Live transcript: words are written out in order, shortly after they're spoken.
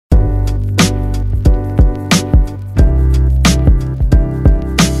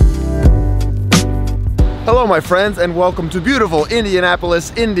my friends, and welcome to beautiful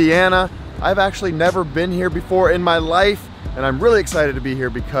Indianapolis, Indiana. I've actually never been here before in my life, and I'm really excited to be here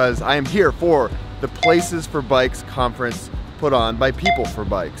because I am here for the Places for Bikes conference put on by People for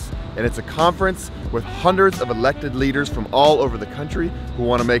Bikes. And it's a conference with hundreds of elected leaders from all over the country who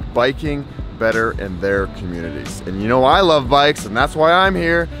want to make biking better in their communities. And you know I love bikes, and that's why I'm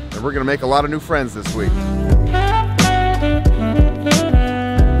here, and we're gonna make a lot of new friends this week.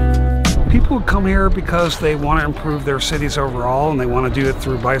 People come here because they want to improve their cities overall, and they want to do it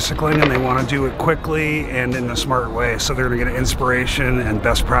through bicycling, and they want to do it quickly and in a smart way. So they're going to get inspiration and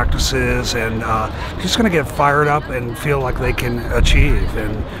best practices, and just going to get fired up and feel like they can achieve.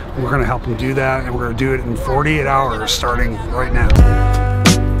 And we're going to help them do that, and we're going to do it in 48 hours starting right now.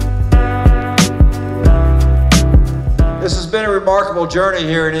 This has been a remarkable journey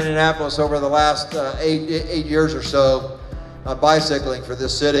here in Indianapolis over the last eight years or so. Bicycling for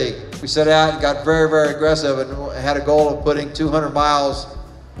this city. We set out and got very, very aggressive and had a goal of putting 200 miles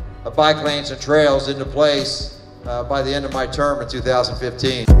of bike lanes and trails into place by the end of my term in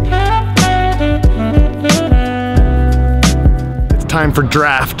 2015. It's time for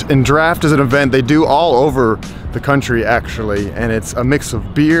Draft, and Draft is an event they do all over the country actually, and it's a mix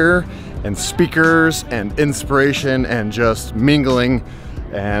of beer and speakers and inspiration and just mingling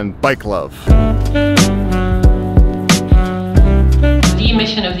and bike love. The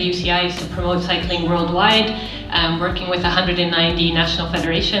mission of the UCI is to promote cycling worldwide, working with 190 national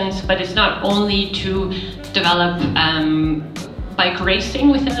federations, but it's not only to develop bike racing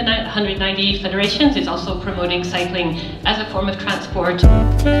within the 190 federations, it's also promoting cycling as a form of transport.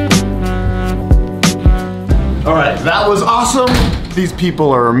 All right, that was awesome. These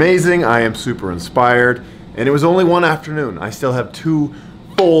people are amazing. I am super inspired. And it was only one afternoon. I still have 2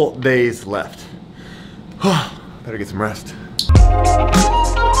 full days left. Better get some rest.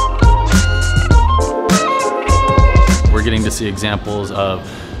 We're getting to see examples of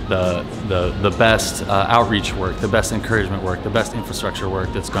the best outreach work, the best encouragement work, the best infrastructure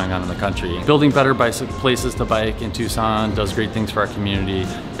work that's going on in the country. Building better places to bike in Tucson does great things for our community,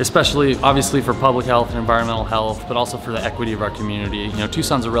 especially obviously for public health and environmental health, but also for the equity of our community. You know,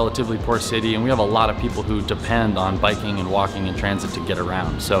 Tucson's a relatively poor city, and we have a lot of people who depend on biking and walking and transit to get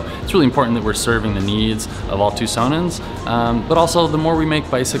around. So it's really important that we're serving the needs of all Tucsonans, but also the more we make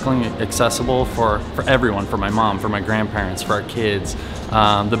bicycling accessible for everyone, for my mom, for my grandparents, for our kids,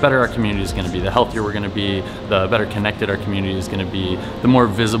 the better our community is going to be, the healthier we're going to be, the better connected our community is going to be, the more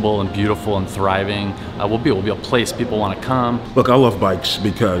visible and beautiful and thriving we'll be. We'll be a place people want to come. Look, I love bikes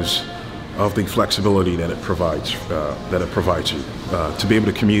because of the flexibility that it provides you. To be able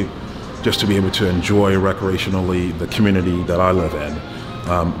to commute, just to be able to enjoy recreationally the community that I live in.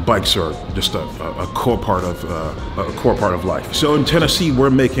 Bikes are just a core part of life. So in Tennessee,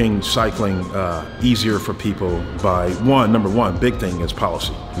 we're making cycling easier for people by number one, big thing is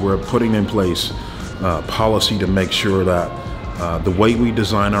policy. We're putting in place policy to make sure that the way we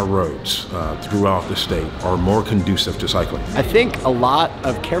design our roads throughout the state are more conducive to cycling. I think a lot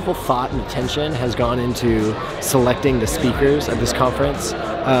of careful thought and attention has gone into selecting the speakers at this conference.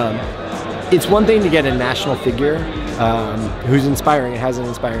 It's one thing to get a national figure who's inspiring and has an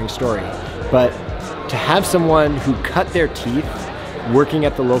inspiring story, but to have someone who cut their teeth working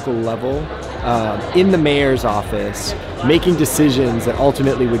at the local level, in the mayor's office, making decisions that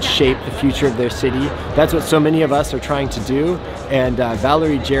ultimately would shape the future of their city, that's what so many of us are trying to do, and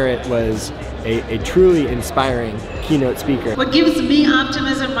Valerie Jarrett was a truly inspiring keynote speaker. What gives me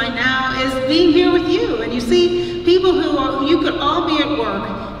optimism right now is being here with you, and you see people you could all be at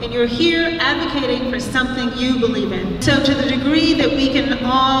work, and you're here advocating for something you believe in. So to the degree that we can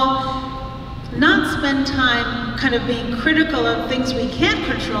all not spend time kind of being critical of things we can't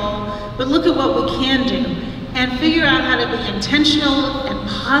control, but look at what we can do and figure out how to be intentional and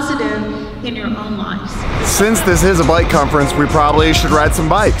positive in your own lives. Since this is a bike conference, we probably should ride some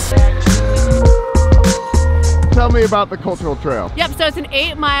bikes. Tell me about the Cultural Trail. Yep, so it's an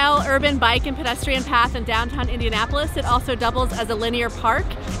 8-mile urban bike and pedestrian path in downtown Indianapolis. It also doubles as a linear park.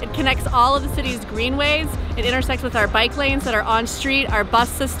 It connects all of the city's greenways. It intersects with our bike lanes that are on street, our bus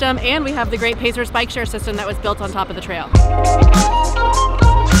system, and we have the great Pacers bike share system that was built on top of the trail.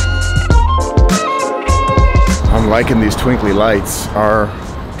 I'm liking these twinkly lights. Our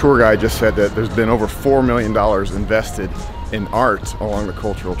tour guide just said that there's been over $4 million invested in art along the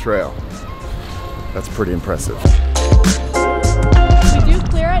Cultural Trail. That's pretty impressive. We do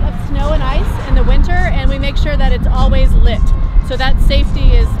clear it of snow and ice in the winter, and we make sure that it's always lit. So that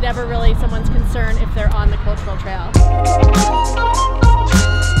safety is never really someone's concern if they're on the Cultural Trail.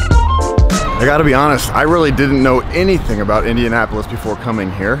 I gotta be honest, I really didn't know anything about Indianapolis before coming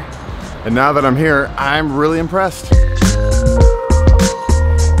here. And now that I'm here, I'm really impressed.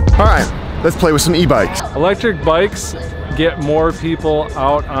 All right, let's play with some e-bikes. Electric bikes get more people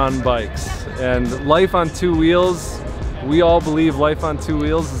out on bikes. And life on two wheels, we all believe life on two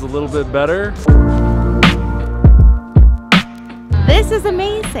wheels is a little bit better. This is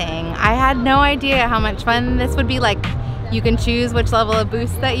amazing. I had no idea how much fun this would be. Like, you can choose which level of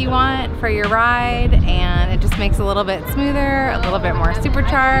boost that you want for your ride, and it just makes it a little bit smoother, a little bit more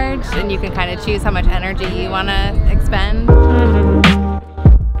supercharged, and you can kind of choose how much energy you want to expend.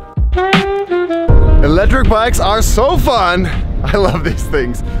 Electric bikes are so fun. I love these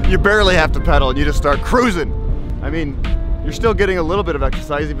things. You barely have to pedal and you just start cruising. I mean, you're still getting a little bit of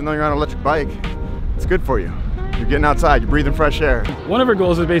exercise even though you're on an electric bike. It's good for you. You're getting outside, you're breathing fresh air. One of our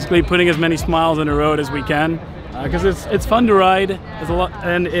goals is basically putting as many smiles on the road as we can, because it's fun to ride,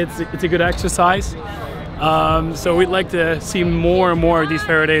 and it's a good exercise. So we'd like to see more and more of these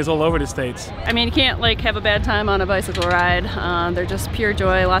Faradays all over the States. I mean, you can't like have a bad time on a bicycle ride. They're just pure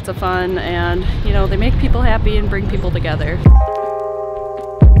joy, lots of fun, and you know, they make people happy and bring people together.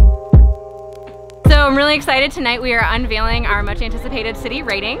 So I'm really excited. Tonight we are unveiling our much anticipated city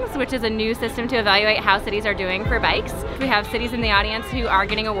ratings, which is a new system to evaluate how cities are doing for bikes. We have cities in the audience who are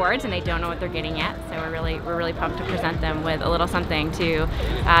getting awards and they don't know what they're getting yet. So we're really pumped to present them with a little something to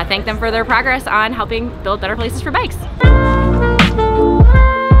thank them for their progress on helping build better places for bikes.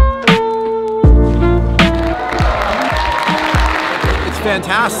 It's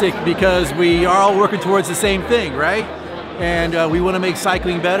fantastic because we are all working towards the same thing, right? And we want to make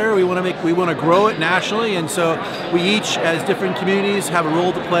cycling better. We want to grow it nationally, and so we each, as different communities, have a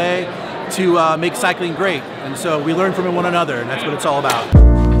role to play to make cycling great. And so we learn from one another, and that's what it's all about.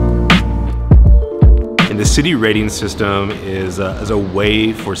 And the city rating system is a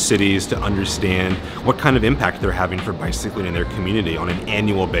way for cities to understand what kind of impact they're having for bicycling in their community on an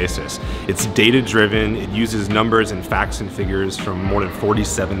annual basis. It's data driven, it uses numbers and facts and figures from more than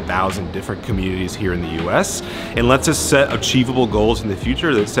 47,000 different communities here in the US, and lets us set achievable goals in the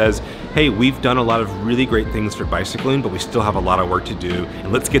future that says, hey, we've done a lot of really great things for bicycling, but we still have a lot of work to do,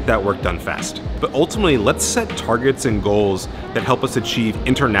 and let's get that work done fast. But ultimately, let's set targets and goals that help us achieve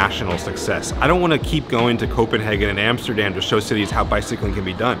international success. I don't want to keep going to Copenhagen and Amsterdam to show cities how bicycling can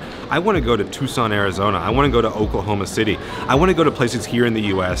be done. I want to go to Tucson, Arizona. I want to go to Oklahoma City. I want to go to places here in the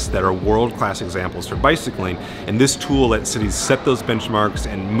US that are world-class examples for bicycling, and this tool lets cities set those benchmarks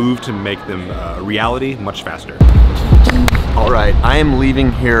and move to make them a reality much faster. All right, I am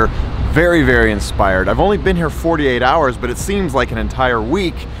leaving here very inspired. I've only been here 48 hours, but it seems like an entire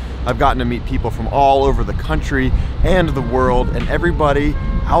week. I've gotten to meet people from all over the country and the world, and everybody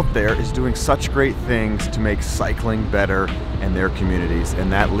out there is doing such great things to make cycling better in their communities,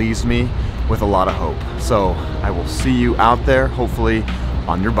 and that leaves me with a lot of hope. So I will see you out there, hopefully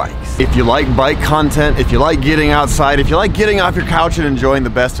on your bikes. If you like bike content, if you like getting outside, if you like getting off your couch and enjoying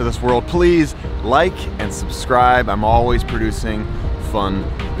the best of this world, please like and subscribe. I'm always producing fun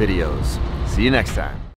videos. See you next time.